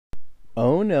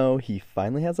Oh no, he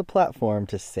finally has a platform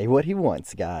to say what he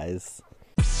wants, guys.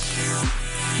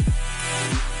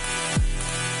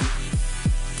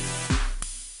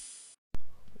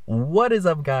 What is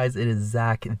up, guys? It is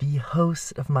Zach, the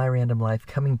host of My Random Life,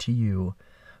 coming to you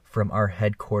from our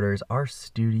headquarters, our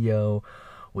studio,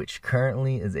 which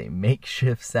currently is a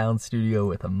makeshift sound studio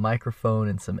with a microphone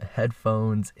and some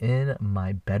headphones in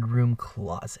my bedroom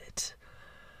closet.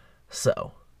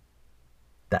 So,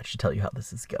 that should tell you how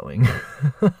this is going.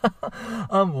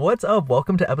 What's up?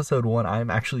 Welcome to episode 1.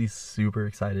 I'm actually super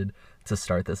excited to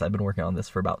start this. I've been working on this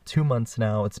for about 2 months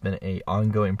now. It's been an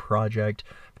ongoing project.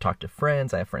 I've talked to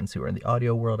friends. I have friends who are in the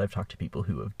audio world. I've talked to people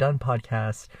who have done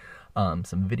podcasts,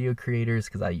 some video creators,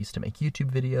 because I used to make YouTube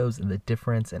videos and the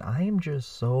difference. And I am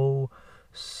just so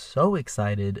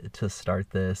excited to start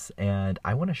this. And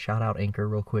I want to shout out Anchor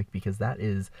real quick, because that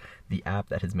is the app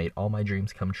that has made all my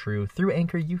dreams come true. Through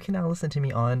Anchor, you can now listen to me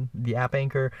on the app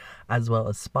Anchor, as well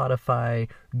as Spotify,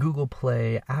 Google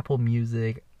Play, Apple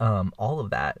Music, all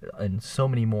of that, and so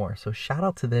many more. So shout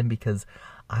out to them, because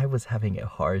I was having a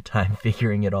hard time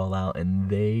figuring it all out, and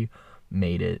they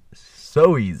made it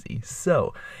so easy.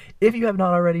 So if you have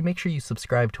not already, make sure you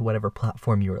subscribe to whatever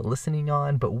platform you are listening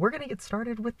on. But we're going to get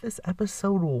started with this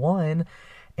episode 1.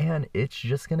 And it's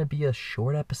just going to be a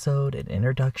short episode, an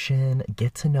introduction,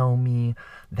 get to know me.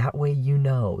 That way you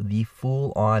know the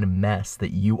full-on mess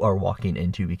that you are walking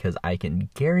into, because I can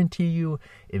guarantee you,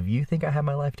 if you think I have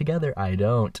my life together, I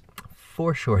don't.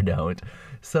 For sure don't.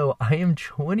 So I am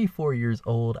 24 years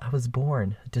old. I was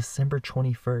born December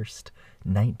 21st,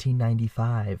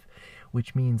 1995,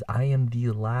 which means I am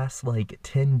the last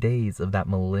 10 days of that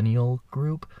millennial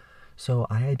group. So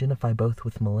I identify both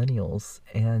with millennials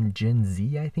and Gen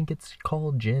Z. I think it's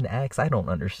called Gen X. I don't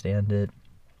understand it.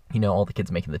 You know, all the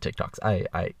kids making the TikToks.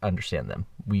 I understand them.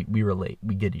 We relate.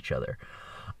 We get each other.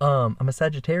 I'm a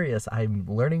Sagittarius. I'm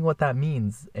learning what that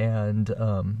means, and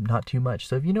not too much.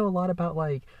 So if you know a lot about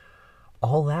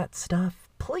all that stuff,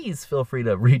 please feel free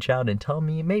to reach out and tell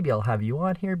me. Maybe I'll have you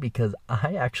on here, because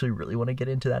I actually really want to get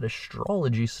into that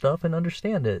astrology stuff and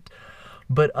understand it.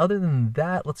 But other than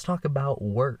that, let's talk about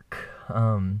work.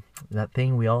 That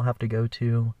thing we all have to go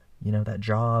to, that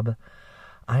job.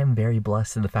 I am very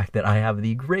blessed in the fact that I have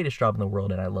the greatest job in the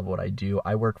world, and I love what I do.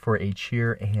 I work for a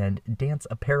cheer and dance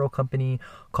apparel company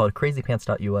called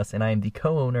crazypants.us, and I am the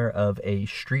co-owner of a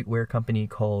streetwear company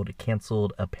called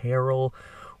Canceled Apparel,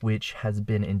 which has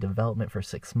been in development for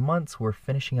 6 months. We're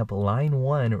finishing up line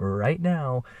 1 right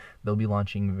now. They'll be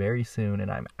launching very soon, and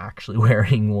I'm actually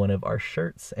wearing one of our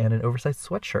shirts and an oversized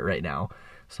sweatshirt right now.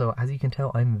 So as you can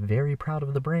tell, I'm very proud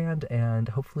of the brand, and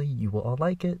hopefully you will all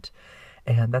like it.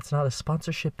 And that's not a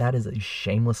sponsorship, that is a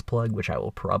shameless plug, which I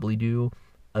will probably do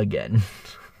again.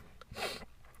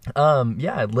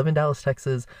 Yeah, I live in Dallas,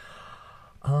 Texas.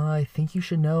 I think you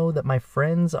should know that my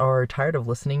friends are tired of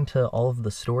listening to all of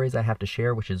the stories I have to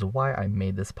share, which is why I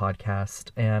made this podcast.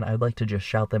 And I'd like to just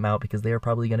shout them out, because they are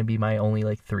probably going to be my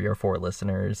only 3 or 4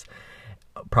 listeners.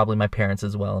 Probably my parents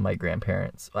as well, and my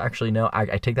grandparents. Actually, no,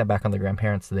 I take that back on the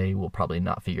grandparents. They will probably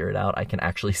not figure it out. I can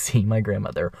actually see my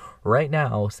grandmother right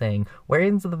now saying,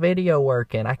 "Where's the video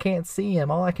working? I can't see him.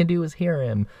 All I can do is hear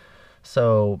him."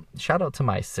 So shout out to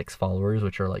my 6 followers,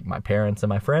 which are my parents and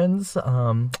my friends.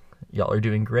 Y'all are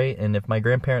doing great. And if my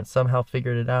grandparents somehow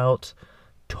figured it out,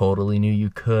 totally knew you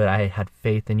could. I had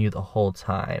faith in you the whole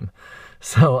time.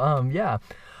 So, yeah.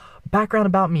 Background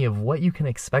about me of what you can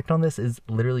expect on this is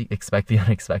literally expect the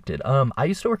unexpected. I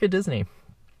used to work at Disney.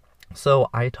 So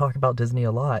I talk about Disney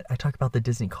a lot. I talk about the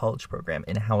Disney College Program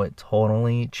and how it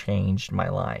totally changed my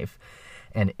life.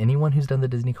 And anyone who's done the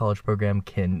Disney College Program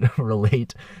can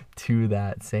relate to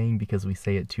that saying, because we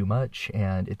say it too much,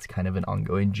 and it's kind of an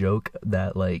ongoing joke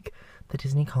that the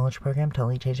Disney College Program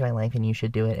totally changed my life and you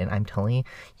should do it. And I'm totally,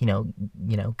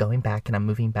 going back, and I'm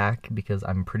moving back, because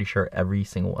I'm pretty sure every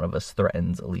single one of us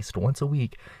threatens at least once a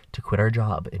week to quit our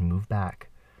job and move back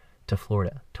to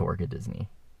Florida to work at Disney.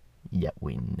 Yet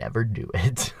we never do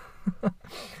it.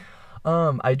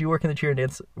 I do work in the cheer and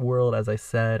dance world, as I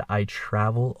said. I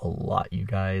travel a lot, you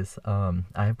guys. I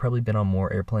have probably been on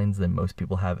more airplanes than most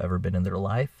people have ever been in their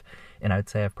life. And I'd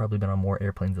say I've probably been on more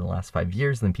airplanes in the last 5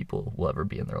 years than people will ever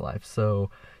be in their life.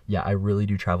 So, yeah, I really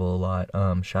do travel a lot.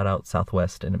 Shout out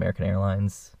Southwest and American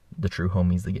Airlines, the true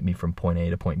homies that get me from point A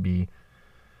to point B.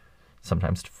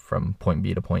 Sometimes from point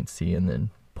B to point C, and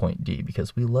then point D,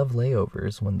 because we love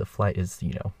layovers when the flight is,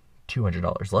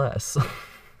 $200 less.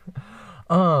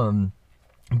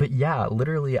 But yeah,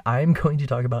 literally, I'm going to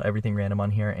talk about everything random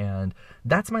on here, and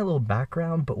that's my little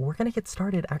background, but we're going to get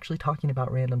started actually talking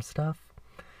about random stuff,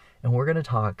 and we're going to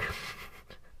talk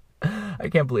I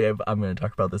can't believe I'm going to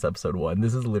talk about this episode 1.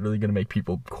 This is literally going to make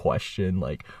people question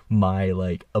like my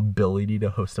like ability to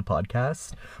host a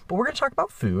podcast. But we're going to talk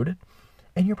about food.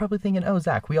 And you're probably thinking, oh,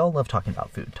 Zach, we all love talking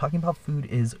about food. Talking about food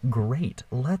is great.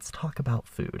 Let's talk about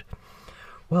food.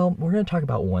 Well, we're going to talk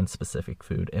about one specific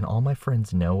food, and all my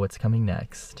friends know what's coming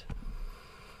next.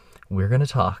 We're going to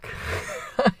talk.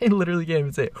 I literally can't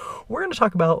even say it. We're going to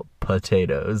talk about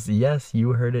potatoes. Yes,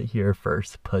 you heard it here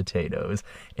first, potatoes.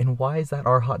 And why is that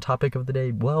our hot topic of the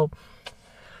day? Well,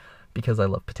 because I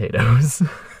love potatoes.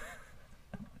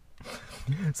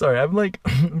 Sorry,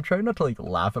 I'm trying not to like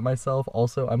laugh at myself.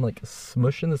 Also, I'm like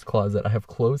smushed in this closet. I have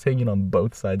clothes hanging on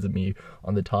both sides of me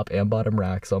on the top and bottom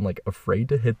rack, so I'm like afraid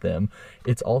to hit them.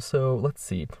 It's also, let's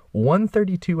see,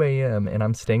 1:32 a.m. and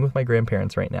I'm staying with my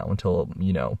grandparents right now until,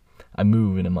 I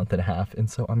move in a month and a half. And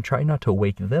so I'm trying not to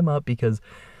wake them up because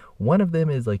one of them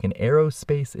is like an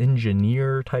aerospace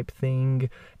engineer type thing,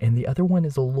 and the other one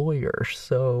is a lawyer.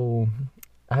 So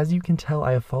as you can tell,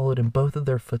 I have followed in both of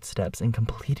their footsteps and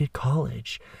completed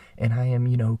college, and I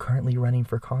am, currently running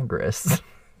for Congress.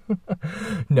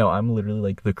 No, I'm literally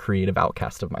like the creative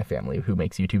outcast of my family who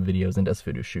makes YouTube videos and does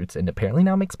photo shoots and apparently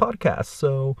now makes podcasts.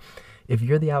 So if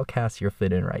you're the outcast, you're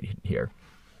fit in right here.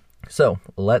 So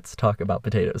let's talk about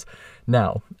potatoes.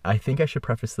 Now, I think I should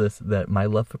preface this that my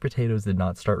love for potatoes did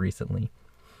not start recently.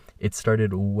 It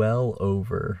started well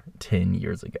over 10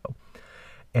 years ago.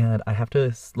 And I have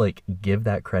to like give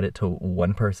that credit to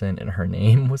one person, and her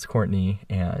name was Courtney,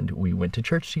 and we went to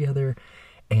church together.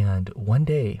 And one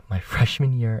day, my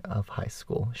freshman year of high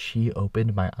school, she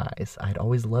opened my eyes. I'd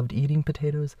always loved eating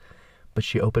potatoes, but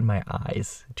she opened my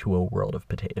eyes to a world of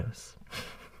potatoes.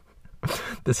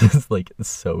 This is like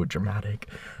so dramatic.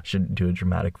 I should do a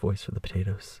dramatic voice for the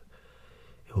potatoes.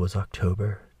 It was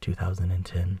October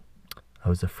 2010. I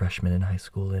was a freshman in high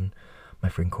school, and my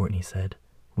friend Courtney said,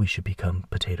 we should become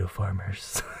potato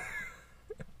farmers.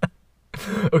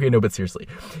 Okay, no, but seriously.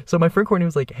 So my friend Courtney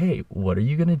was like, hey, what are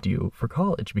you going to do for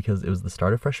college? Because it was the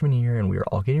start of freshman year and we were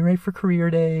all getting ready for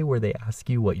career day where they ask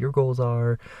you what your goals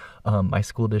are. My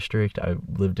school district, I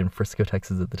lived in Frisco,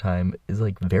 Texas at the time, is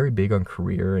like very big on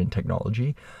career and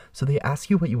technology. So they ask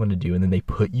you what you want to do and then they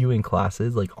put you in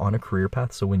classes like on a career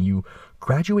path. So when you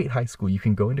graduate high school, you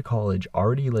can go into college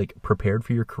already like prepared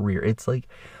for your career. It's like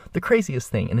the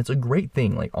craziest thing. And it's a great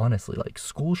thing. Like honestly, like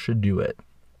schools should do it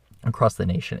across the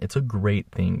nation. It's a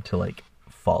great thing to like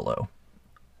follow.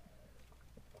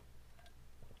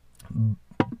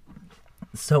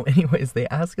 So anyways, they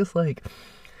ask us like,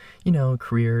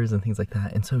 careers and things like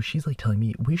that. And so she's like telling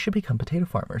me we should become potato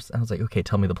farmers. And I was like, okay,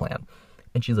 tell me the plan.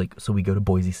 And she's like, so we go to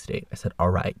Boise State. I said,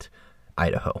 all right,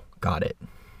 Idaho, got it.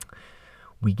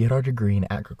 We get our degree in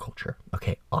agriculture.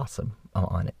 Okay, awesome. I'm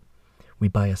on it. We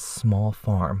buy a small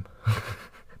farm.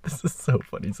 This is so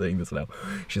funny saying this now.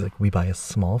 She's like, we buy a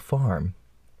small farm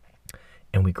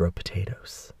and we grow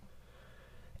potatoes.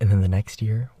 And then the next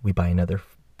year, we buy another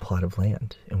plot of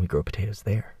land and we grow potatoes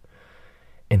there.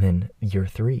 And then year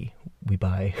 3, we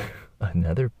buy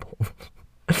another,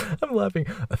 I'm laughing,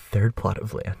 a third plot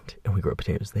of land and we grow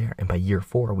potatoes there. And by year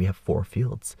 4, we have 4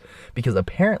 fields. Because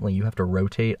apparently you have to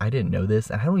rotate. I didn't know this,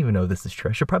 and I don't even know if this is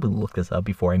true. I should probably look this up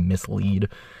before I mislead,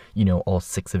 all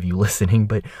 6 of you listening.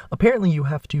 But apparently you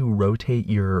have to rotate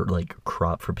your like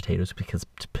crop for potatoes because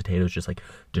potatoes just like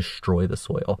destroy the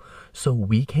soil. So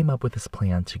we came up with this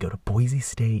plan to go to Boise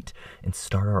State and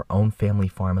start our own family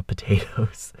farm of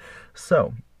potatoes.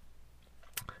 So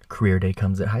career day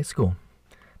comes at high school.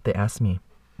 They asked me,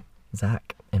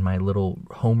 Zach, in my little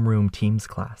homeroom teams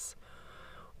class,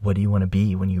 what do you want to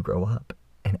be when you grow up?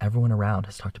 And everyone around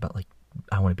has talked about like,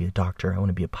 I want to be a doctor, I want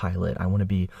to be a pilot, I want to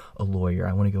be a lawyer,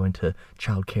 I want to go into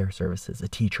child care services, a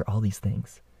teacher, all these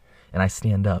things. And I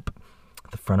stand up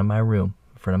at the front of my room,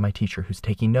 in front of my teacher who's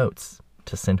taking notes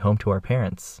to send home to our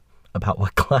parents about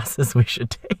what classes we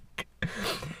should take.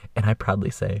 And I proudly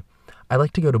say, I'd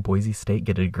like to go to Boise State,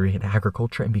 get a degree in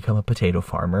agriculture, and become a potato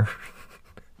farmer.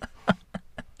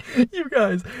 You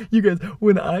guys,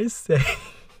 when I say,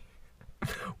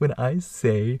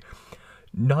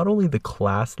 not only the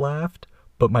class laughed,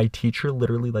 but my teacher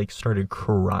literally like started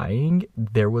crying.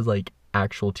 There was like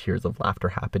actual tears of laughter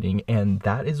happening. And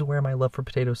that is where my love for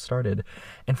potatoes started.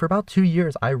 And for about 2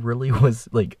 years, I really was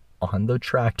like on the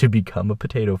track to become a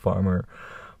potato farmer.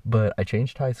 But I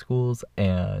changed high schools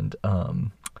and,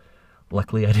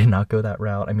 luckily I did not go that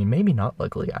route. I mean, maybe not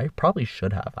luckily. I probably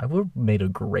should have. I would have made a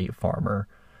great farmer.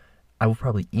 I would have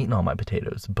probably eaten all my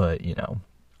potatoes, but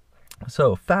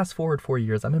So fast forward 4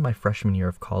 years, I'm in my freshman year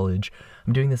of college.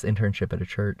 I'm doing this internship at a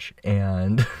church,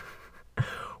 and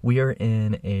we are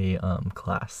in a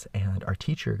class, and our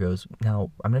teacher goes,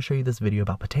 now I'm going to show you this video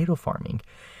about potato farming.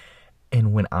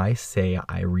 And when I say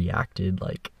I reacted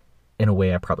like in a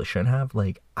way I probably shouldn't have,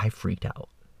 like I freaked out.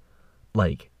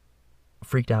 Like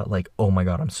oh my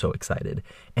god, I'm so excited.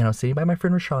 And I was sitting by my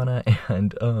friend Rashana,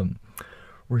 and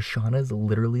Rashana's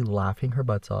literally laughing her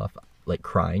butts off, like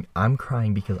crying. I'm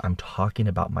crying because I'm talking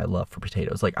about my love for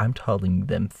potatoes. Like I'm telling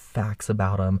them facts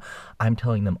about them. I'm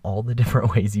telling them all the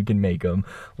different ways you can make them.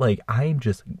 Like I'm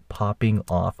just popping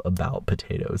off about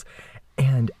potatoes.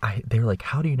 And they're like,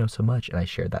 how do you know so much? And I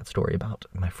shared that story about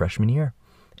my freshman year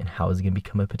and how I was going to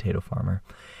become a potato farmer.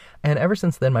 And ever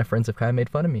since then, my friends have kind of made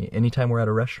fun of me. Anytime we're at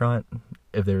a restaurant,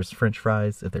 if there's French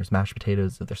fries, if there's mashed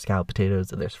potatoes, if there's scalloped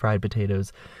potatoes, if there's fried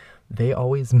potatoes, they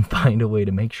always find a way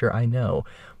to make sure I know.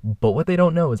 But what they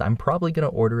don't know is I'm probably going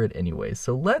to order it anyway.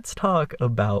 So let's talk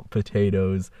about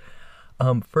potatoes.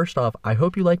 First off, I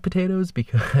hope you like potatoes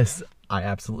because I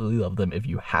absolutely love them if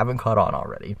you haven't caught on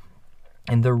already.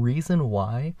 And the reason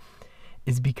why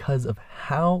is because of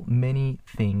how many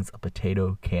things a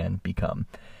potato can become.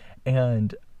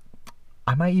 And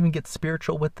I might even get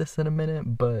spiritual with this in a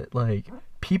minute, but like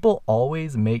people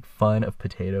always make fun of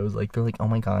potatoes. Like they're like, oh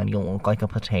my god, you look like a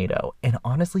potato. And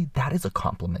honestly, that is a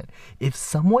compliment. If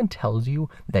someone tells you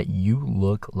that you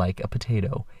look like a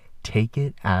potato, take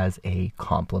it as a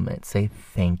compliment. Say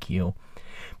thank you.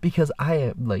 Because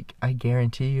I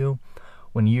guarantee you,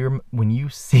 when you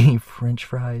see French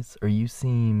fries or you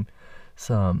see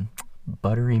some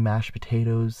buttery mashed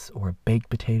potatoes or a baked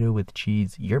potato with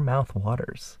cheese, your mouth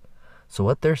waters. So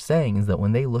what they're saying is that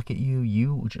when they look at you,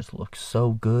 you just look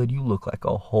so good. You look like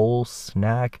a whole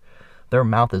snack. Their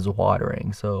mouth is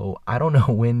watering. So I don't know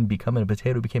when becoming a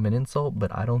potato became an insult,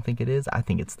 but I don't think it is. I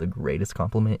think it's the greatest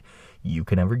compliment you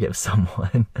can ever give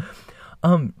someone.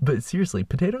 But seriously,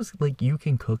 potatoes, like you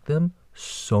can cook them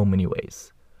so many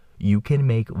ways. You can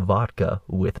make vodka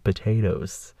with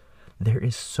potatoes. There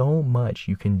is so much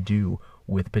you can do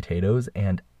with potatoes,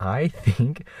 and I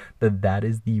think that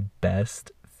is the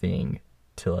best thing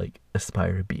to like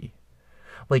aspire to be.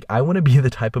 Like I want to be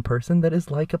the type of person that is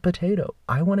like a potato.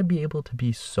 I want to be able to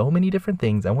be so many different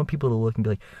things. I want people to look and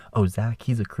be like, oh, Zach,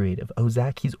 he's a creative. Oh,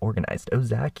 Zach, he's organized. Oh,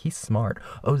 Zach, he's smart.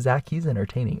 Oh, Zach, he's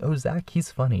entertaining. Oh, Zach,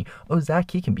 he's funny. Oh,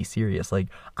 Zach, he can be serious. Like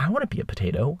I want to be a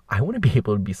potato. I want to be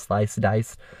able to be sliced,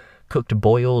 diced, cooked,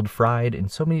 boiled, fried in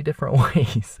so many different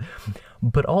ways.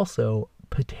 But also,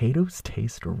 potatoes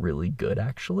taste really good,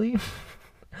 actually.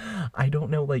 I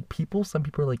don't know, like some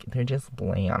people are like, they're just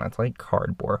bland, it's like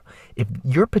cardboard. If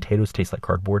your potatoes taste like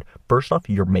cardboard, first off,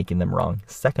 you're making them wrong.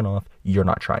 Second off, you're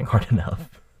not trying hard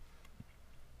enough.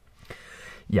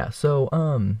 Yeah, so,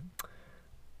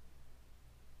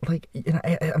 like,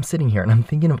 I'm sitting here and I'm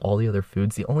thinking of all the other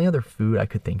foods. The only other food I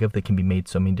could think of that can be made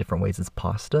so many different ways is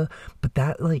pasta. But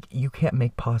that, like, you can't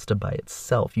make pasta by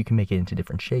itself. You can make it into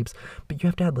different shapes, but you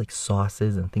have to add, like,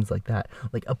 sauces and things like that.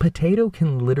 Like, a potato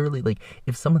can literally, like,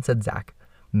 if someone said, Zach,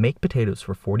 make potatoes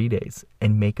for 40 days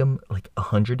and make them, like,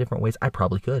 100 different ways, I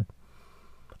probably could.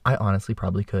 I honestly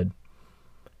probably could.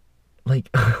 Like,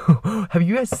 have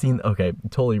you guys seen, okay,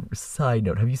 totally side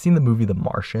note, have you seen the movie The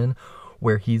Martian?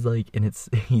 Where he's like, and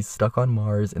he's stuck on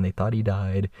Mars and they thought he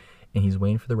died and he's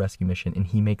waiting for the rescue mission and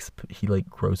he like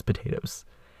grows potatoes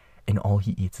and all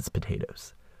he eats is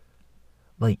potatoes.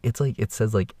 Like, it's like, it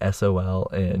says like SOL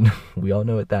and we all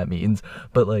know what that means,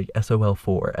 but like SOL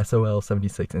 4, SOL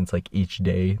 76, and it's like each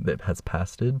day that has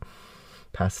passed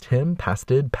it's him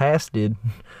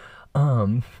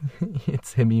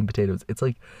eating potatoes. It's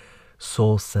like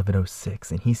Sol 706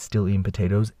 and he's still eating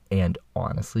potatoes, and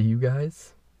honestly, you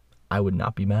guys, I would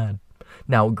not be mad.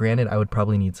 Now, granted, I would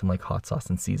probably need some like hot sauce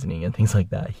and seasoning and things like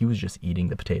that. He was just eating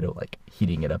the potato, like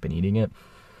heating it up and eating it.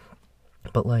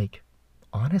 But like,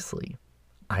 honestly,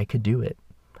 I could do it.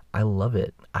 I love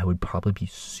it. I would probably be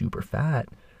super fat,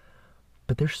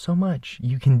 but there's so much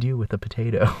you can do with a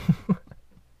potato.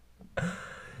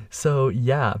 So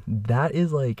yeah, that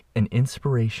is like an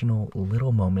inspirational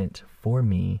little moment for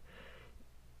me.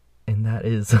 And that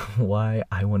is why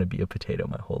I want to be a potato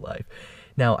my whole life.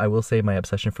 Now, I will say my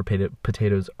obsession for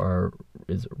potatoes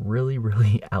is really,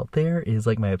 really out there. It is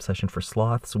like my obsession for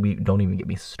sloths. We don't even get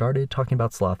me started talking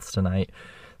about sloths tonight,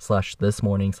 / this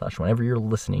morning, / whenever you're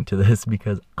listening to this,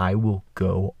 because I will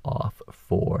go off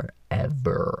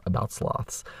forever about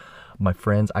sloths. My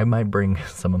friends, I might bring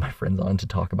some of my friends on to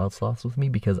talk about sloths with me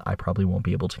because I probably won't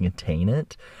be able to contain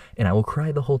it, and I will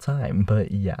cry the whole time.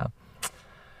 But yeah.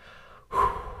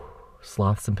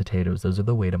 Sloths and potatoes, those are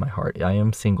the way to my heart. I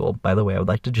am single. By the way, I would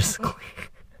like to just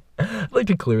I'd like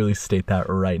to clearly state that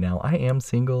right now. I am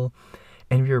single.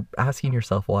 And if you're asking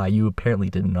yourself why, you apparently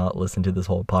did not listen to this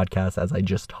whole podcast as I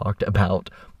just talked about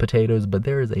potatoes, but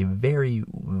there is a very,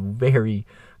 very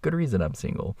good reason I'm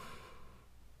single.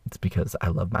 it's because I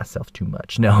love myself too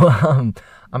much. No,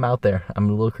 I'm out there. I'm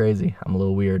a little crazy. I'm a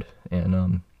little weird.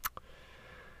 And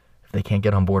if they can't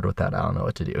get on board with that, I don't know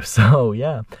what to do. So,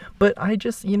 yeah. But I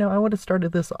just, I would have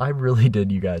started this. I really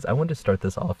did, you guys. I wanted to start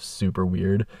this off super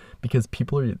weird because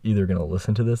people are either going to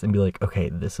listen to this and be like, okay,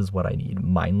 this is what I need.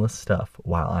 Mindless stuff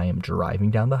while I am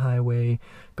driving down the highway,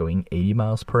 going 80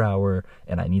 miles per hour,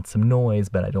 and I need some noise,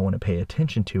 but I don't want to pay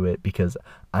attention to it because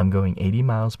I'm going 80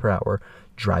 miles per hour,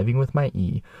 driving with my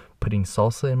E, putting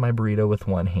salsa in my burrito with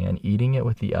one hand, eating it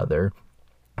with the other,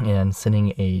 and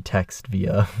sending a text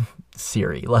via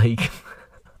Siri. Like,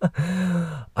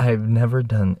 I've never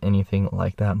done anything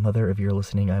like that. Mother, if you're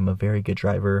listening, I'm a very good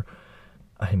driver.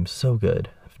 I'm so good.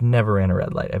 I've never ran a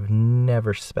red light. I've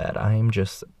never sped. I am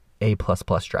just A++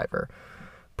 driver.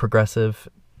 Progressive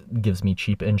gives me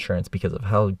cheap insurance because of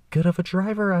how good of a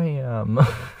driver I am.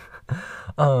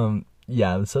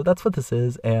 Yeah, so that's what this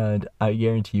is, and I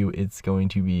guarantee you it's going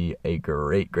to be a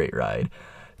great, great ride.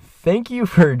 Thank you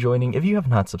for joining. If you have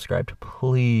not subscribed,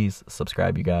 please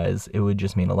subscribe, you guys. It would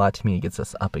just mean a lot to me. It gets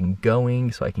us up and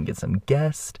going so I can get some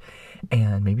guests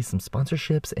and maybe some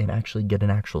sponsorships and actually get an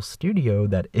actual studio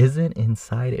that isn't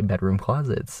inside a bedroom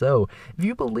closet. So if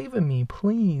you believe in me,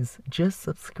 please just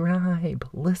subscribe,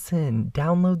 listen,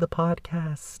 download the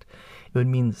podcast. It would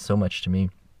mean so much to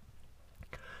me.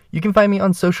 You can find me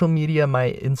on social media.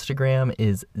 My Instagram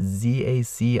is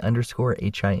ZAC_HINTON.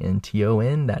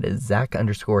 That is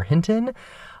Zach_Hinton.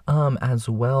 As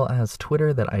well as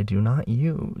Twitter that I do not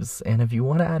use. And if you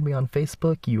want to add me on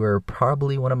Facebook, you are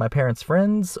probably one of my parents'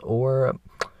 friends or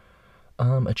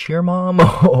a cheer mom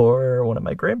or one of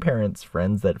my grandparents'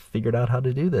 friends that figured out how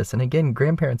to do this. And again,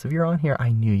 grandparents, if you're on here, I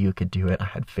knew you could do it. I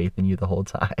had faith in you the whole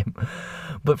time.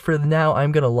 But for now,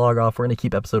 I'm going to log off. We're going to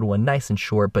keep episode 1 nice and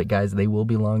short, but guys, they will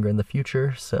be longer in the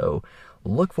future. So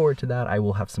look forward to that. I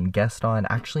will have some guests on.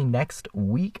 Actually, next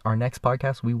week, our next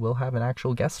podcast, we will have an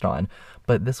actual guest on.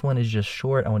 But this one is just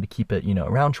short. I want to keep it,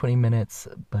 around 20 minutes.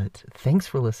 But thanks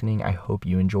for listening. I hope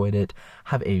you enjoyed it.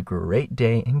 Have a great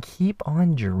day and keep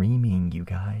on dreaming, you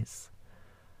guys.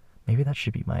 Maybe that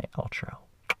should be my outro.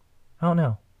 I don't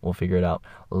know. We'll figure it out.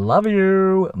 Love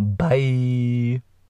you. Bye.